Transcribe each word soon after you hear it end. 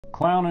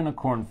Clown in a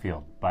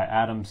Cornfield by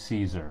Adam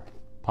Cesare,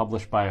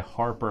 published by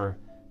Harper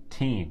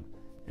Teen.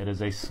 It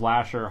is a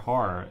slasher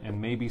horror,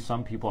 and maybe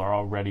some people are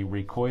already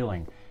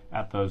recoiling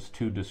at those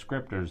two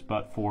descriptors,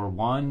 but for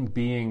one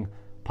being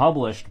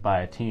published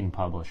by a teen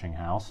publishing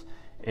house,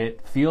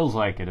 it feels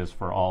like it is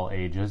for all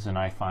ages, and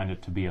I find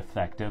it to be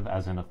effective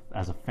as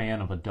a fan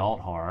of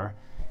adult horror.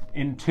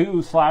 And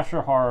two,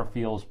 slasher horror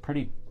feels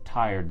pretty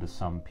tired to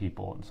some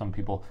people, and some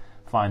people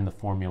find the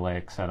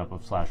formulaic setup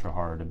of slasher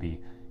horror to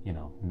be,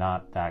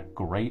 not that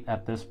great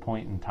at this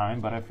point in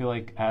time, but I feel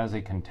like as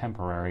a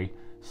contemporary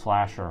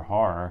slasher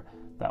horror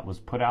that was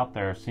put out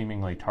there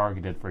seemingly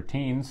targeted for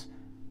teens,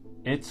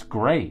 it's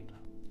great.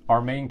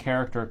 Our main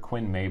character,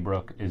 Quinn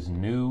Maybrook, is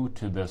new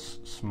to this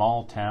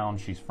small town.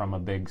 She's from a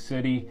big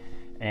city,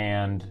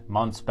 and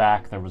months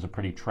back there was a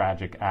pretty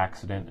tragic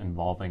accident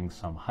involving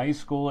some high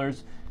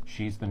schoolers.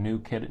 She's the new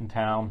kid in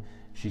town.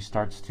 She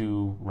starts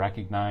to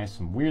recognize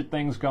some weird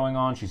things going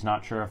on. She's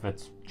not sure if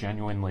it's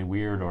genuinely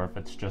weird or if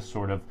it's just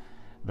sort of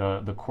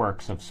the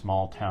quirks of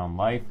small town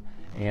life.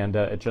 And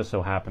it just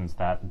so happens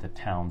that the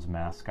town's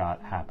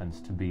mascot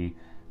happens to be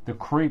the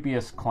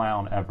creepiest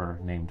clown ever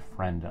named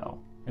Friendo.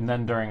 And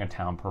then during a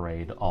town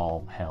parade,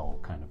 all hell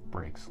kind of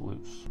breaks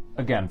loose.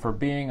 Again, for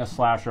being a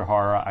slasher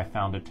horror, I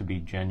found it to be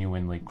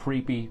genuinely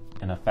creepy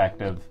and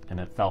effective, and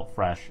it felt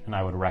fresh, and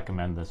I would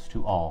recommend this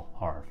to all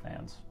horror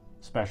fans,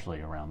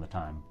 especially around the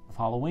time of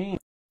Halloween.